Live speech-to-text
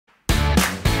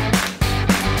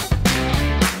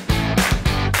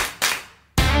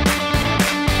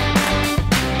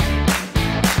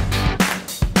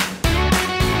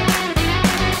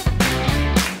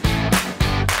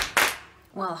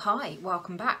Hi,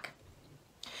 welcome back.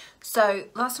 So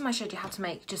last time I showed you how to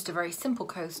make just a very simple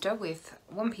coaster with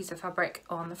one piece of fabric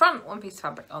on the front, one piece of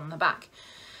fabric on the back.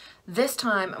 This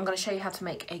time I'm going to show you how to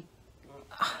make a,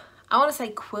 I want to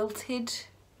say quilted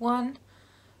one,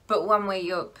 but one where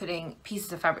you're putting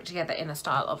pieces of fabric together in a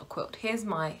style of a quilt. Here's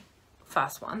my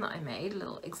first one that I made, a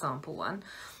little example one.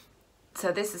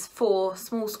 So this is 4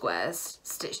 small squares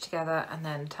stitched together and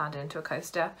then turned into a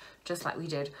coaster, just like we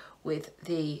did with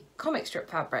the comic strip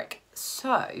fabric. So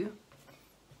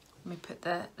let me put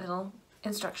the little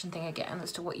instruction thing again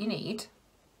as to what you need.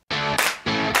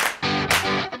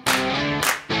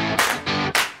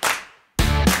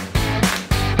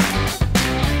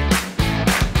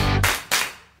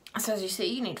 So as you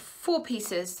see, you need 4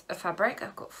 pieces of fabric.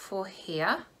 I've got 4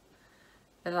 here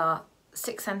that are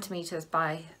 6 centimeters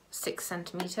by 6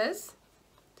 centimeters.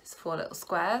 Just 4 little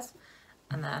squares,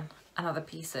 and then another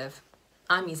piece of,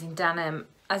 I'm using denim.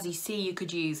 As you see, you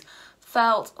could use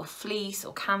felt or fleece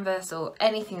or canvas or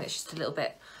anything that's just a little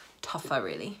bit tougher,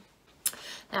 really.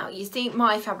 Now you see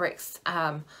my fabrics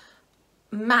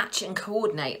match and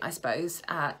coordinate, I suppose,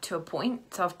 to a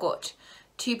point. So I've got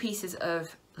 2 pieces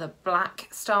of the black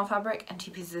style fabric and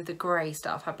 2 pieces of the grey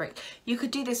style fabric. You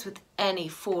could do this with any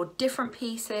 4 different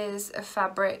pieces of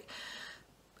fabric,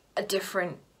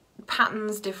 different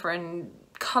patterns, different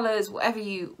colours, whatever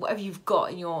you've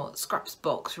got in your scraps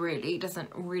box. Really, it doesn't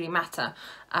really matter.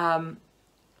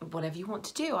 Whatever you want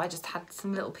to do. I just had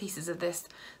some little pieces of this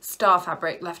star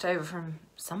fabric left over from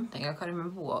something, I can't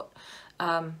remember what.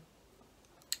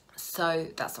 So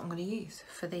that's what I'm going to use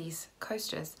for these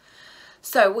coasters.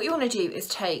 So what you want to do is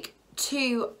take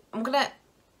 2, I'm going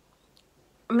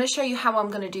to show you how I'm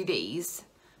going to do these.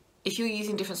 If you're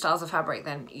using different styles of fabric,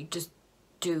 then you just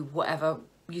do whatever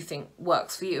you think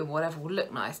works for you and whatever will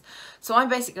look nice. So I'm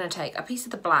basically going to take a piece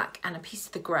of the black and a piece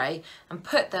of the grey and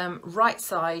put them right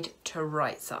side to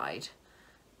right side.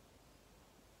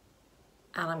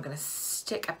 And I'm going to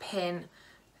stick a pin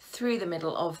through the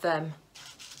middle of them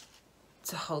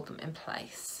to hold them in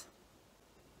place.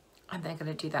 I'm then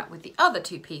going to do that with the other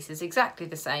 2 pieces, exactly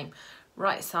the same,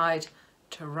 right side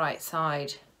to right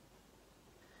side,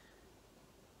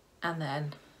 and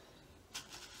then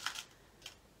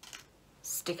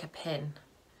stick a pin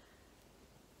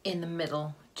in the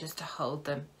middle just to hold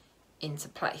them into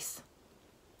place.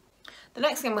 The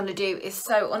next thing I'm going to do is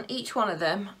sew on each one of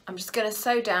them. I'm just going to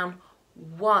sew down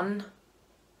one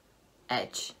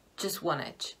edge, just one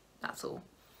edge, that's all.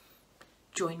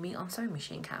 Join me on sewing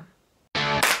machine cam.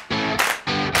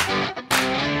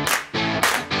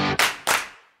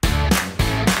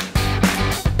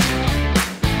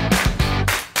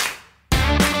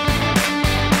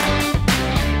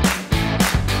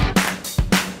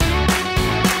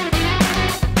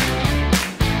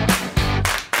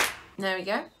 There we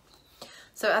go.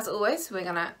 So as always, we're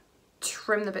gonna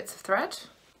trim the bits of thread.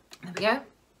 There we go.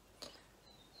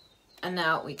 And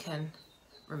now we can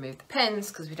remove the pins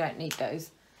because we don't need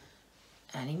those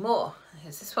anymore.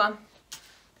 Here's this one,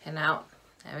 pin out,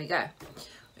 there we go.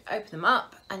 We open them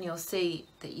up and you'll see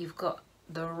that you've got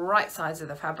the right sides of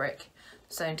the fabric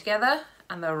sewn together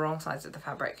and the wrong sides of the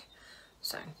fabric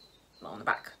sewn on the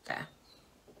back there.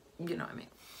 You know what I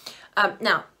mean.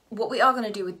 Now, what we are going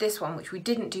to do with this one, which we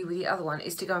didn't do with the other one,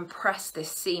 is to go and press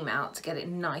this seam out to get it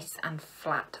nice and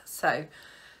flat. So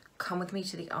come with me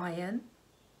to the iron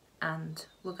and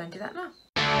we'll go and do that now.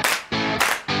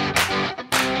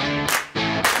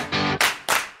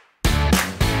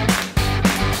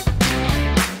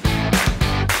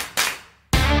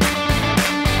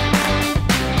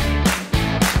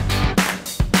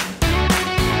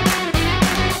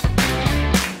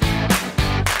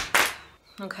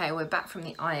 Okay, we're back from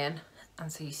the iron,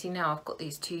 and so you see now I've got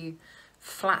these 2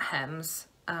 flat hems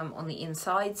on the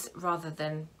insides rather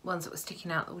than ones that were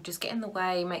sticking out that would just get in the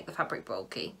way, make the fabric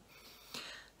bulky.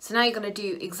 So now you're going to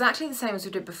do exactly the same as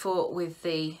we did before with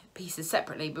the pieces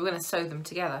separately, but we're going to sew them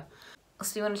together.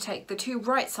 So you want to take the 2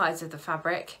 right sides of the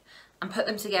fabric and put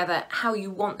them together how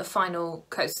you want the final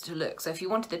coaster to look. So if you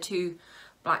wanted the 2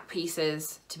 black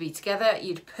pieces to be together,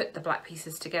 you'd put the black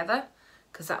pieces together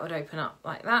because that would open up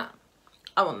like that.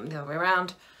 I want them the other way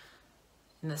around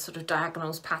in the sort of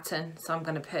diagonals pattern. So I'm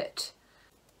going to put,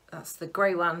 that's the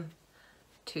grey one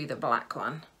to the black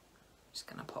one. Just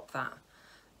going to pop that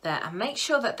there and make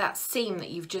sure that that seam that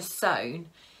you've just sewn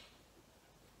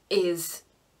is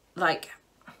like,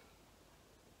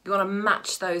 you want to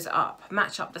match those up,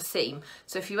 match up the seam.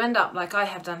 So if you end up like I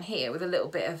have done here with a little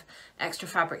bit of extra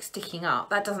fabric sticking up,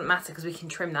 that doesn't matter because we can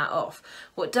trim that off.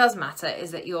 What does matter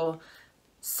is that your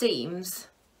seams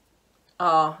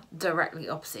are directly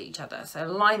opposite each other.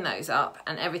 So line those up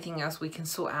and everything else we can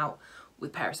sort out with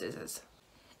a pair of scissors.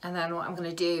 And then what I'm going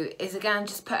to do is again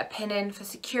just put a pin in for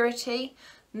security,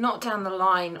 not down the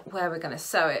line where we're going to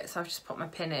sew it. So I've just put my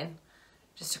pin in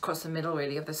just across the middle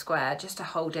really of the square, just to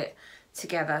hold it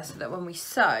together so that when we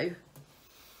sew,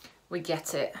 we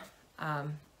get it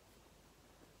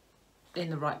in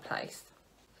the right place.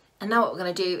 And now what we're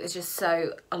going to do is just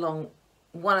sew along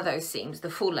one of those seams, the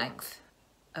full length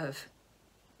of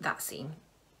that seam,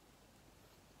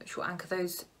 which will anchor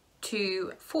those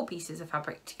 4 pieces of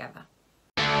fabric together.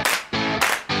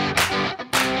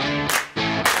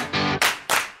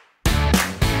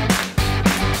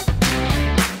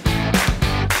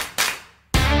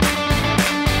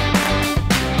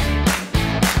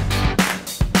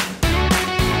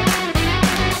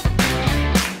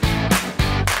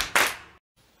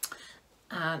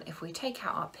 And if we take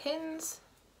out our pins,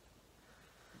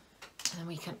 and then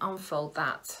we can unfold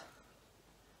that.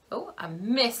 Oh, I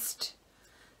missed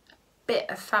a bit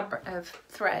of fabric, of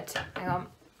thread. Hang on.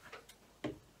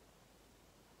 There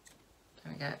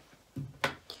we go.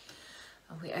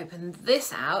 And we open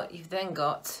this out, you've then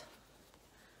got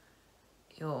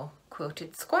your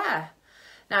quilted square.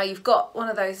 Now you've got one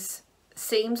of those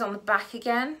seams on the back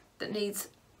again that needs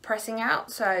pressing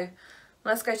out, so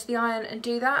let's go to the iron and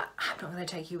do that. I'm not going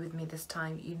to take you with me this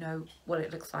time. You know what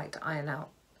it looks like to iron out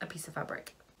a piece of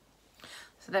fabric.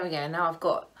 So there we go. Now I've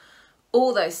got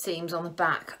all those seams on the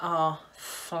back are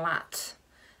flat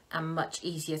and much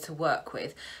easier to work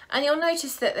with. And you'll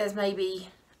notice that there's maybe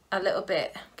a little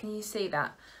bit, can you see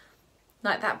that?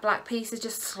 Like that black piece is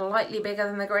just slightly bigger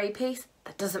than the grey piece.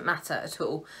 That doesn't matter at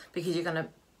all because you're going to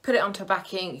put it onto a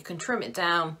backing, you can trim it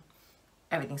down,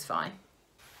 everything's fine.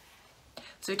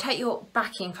 So take your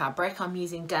backing fabric, I'm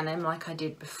using denim like I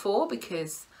did before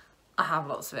because I have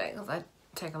lots of it, because I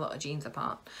take a lot of jeans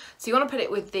apart. So you want to put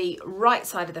it with the right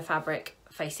side of the fabric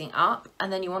facing up,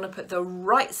 and then you want to put the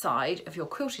right side of your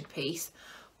quilted piece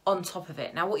on top of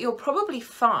it. Now what you'll probably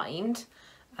find,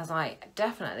 as I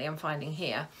definitely am finding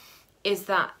here, is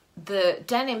that the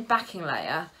denim backing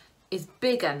layer is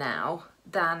bigger now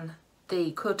than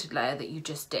the quilted layer that you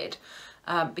just did,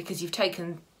 because you've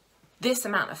taken this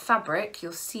amount of fabric,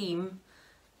 your seam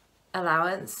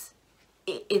allowance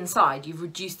inside, you've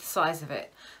reduced the size of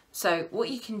it. So what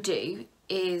you can do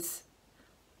is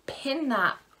pin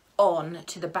that on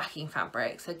to the backing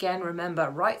fabric. So again, remember,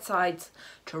 right sides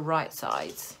to right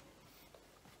sides.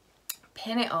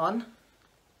 Pin it on.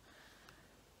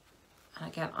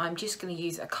 And again, I'm just going to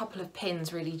use a couple of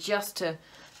pins really just to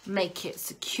make it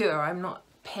secure. I'm not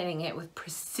pinning it with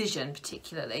precision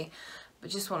particularly, but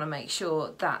just want to make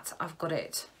sure that I've got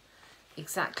it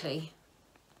exactly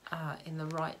in the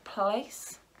right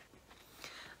place.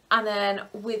 And then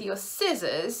with your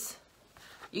scissors,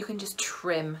 you can just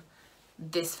trim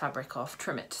this fabric off,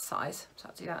 trim it to size. So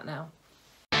I'll do that now.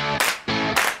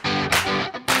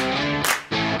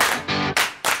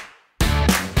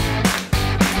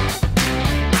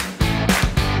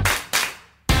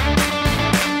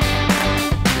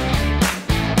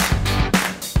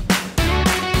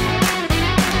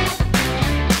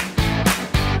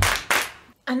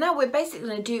 And now we're basically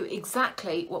going to do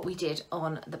exactly what we did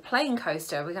on the plain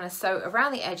coaster. We're going to sew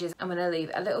around the edges. I'm going to leave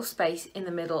a little space in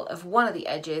the middle of one of the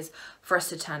edges for us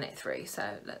to turn it through.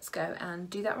 So let's go and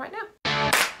do that right now.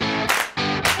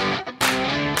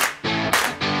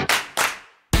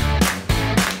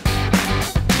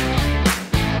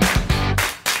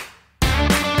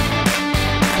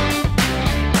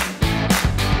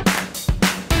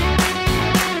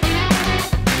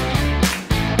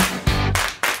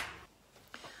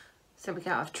 So we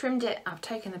go, I've trimmed it, I've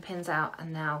taken the pins out,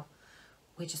 and now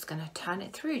we're just going to turn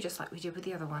it through just like we did with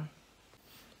the other one.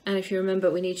 And if you remember,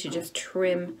 we need to just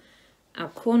trim our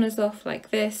corners off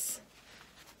like this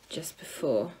just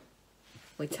before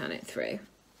we turn it through.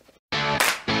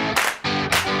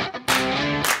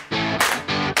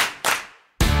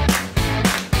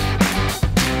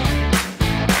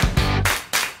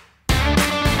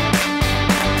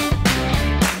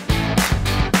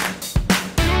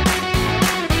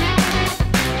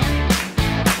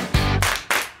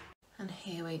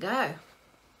 Go.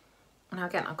 Now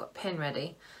again, I've got pin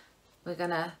ready. We're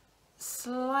gonna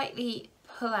slightly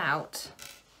pull out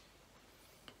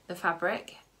the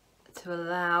fabric to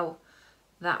allow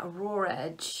that raw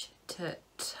edge to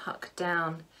tuck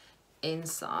down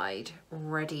inside,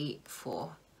 ready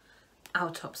for our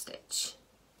top stitch.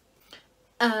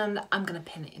 And I'm gonna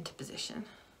pin it into position.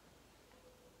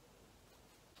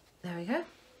 There we go.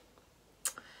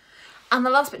 And the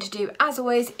last bit to do, as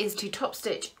always, is to top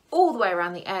stitch all the way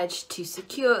around the edge to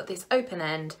secure this open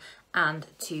end and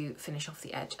to finish off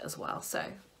the edge as well. So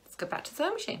let's go back to the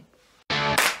sewing machine.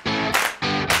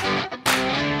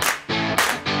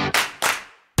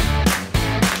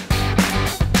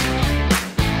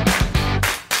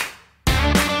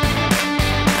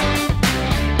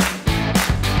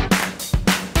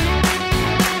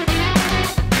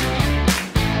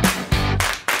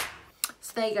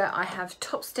 So there you go, I have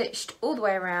top stitched all the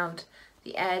way around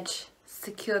the edge,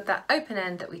 secured that open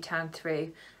end that we turned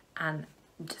through, and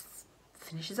just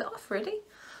finishes it off really.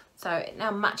 So it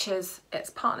now matches its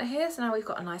partner here, so now we've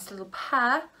got a nice little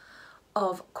pair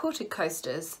of quilted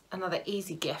coasters, another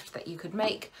easy gift that you could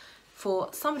make for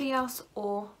somebody else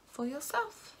or for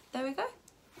yourself. There we go.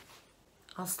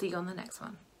 I'll see you on the next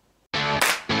one.